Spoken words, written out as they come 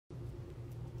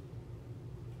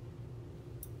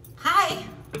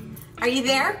Are you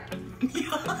there?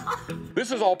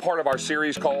 This is all part of our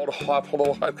series called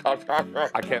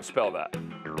I can't spell that.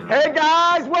 Hey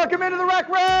guys, welcome into the rec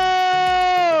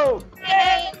room!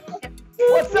 Hey!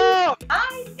 What's up?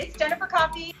 Hi, it's Jennifer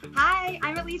Coffey. Hi,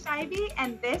 I'm Elise Ivy,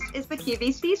 and this is the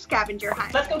QVC scavenger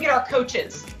hunt. Let's go get our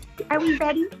coaches. Are we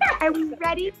ready? Are we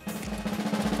ready?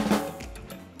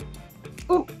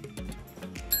 Ooh.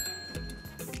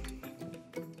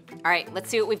 All right, let's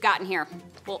see what we've got in here.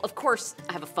 Well, of course,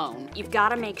 I have a phone. You've got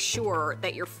to make sure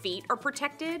that your feet are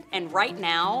protected. And right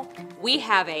now, we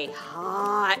have a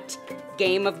hot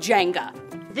game of Jenga.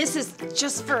 This is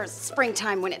just for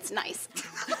springtime when it's nice.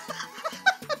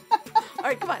 All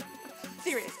right, come on.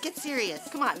 Serious. Get serious.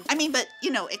 Come on. I mean, but, you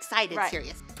know, excited, Right.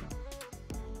 serious.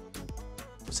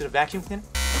 Was it a vacuum cleaner?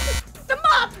 The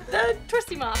mop, the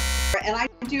twisty mop. And I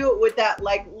do it with that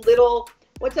like little,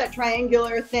 what's that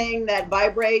triangular thing that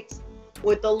vibrates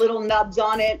with the little nubs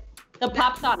on it? The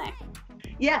Pop Sonic.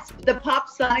 Yes, the Pop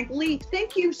Sonic Leaf.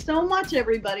 Thank you so much,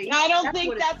 everybody. I don't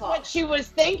think that's what she was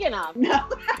thinking of. No.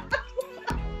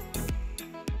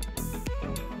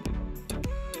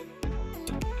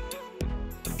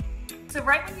 So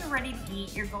right when you're ready to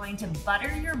eat, you're going to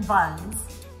butter your buns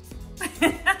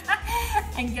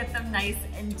and get them nice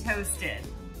and toasted.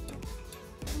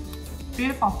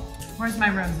 Beautiful. Where's my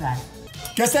rose at?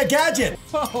 Guess that gadget!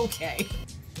 Okay.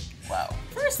 Wow.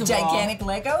 First of gigantic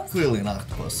Legos. Clearly an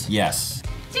octopus. Yes.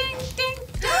 Ding, ding,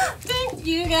 ding.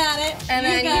 You got it. And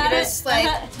then you just like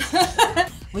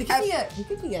We could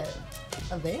be a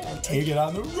van. Take it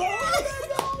on the road.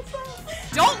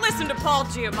 Don't listen to Paul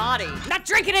Giamatti. Not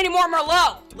drinking any more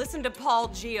Merlot. Listen to Paul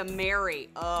Giamatti.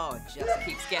 Oh, it just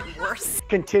keeps getting worse.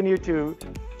 Continue to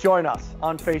join us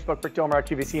on Facebook, Rick Domer, our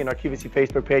QVC, and our QVC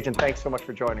Facebook page, and thanks so much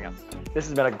for joining us. This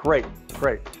has been a great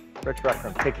Rick's Rec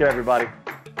Room. Take care, everybody.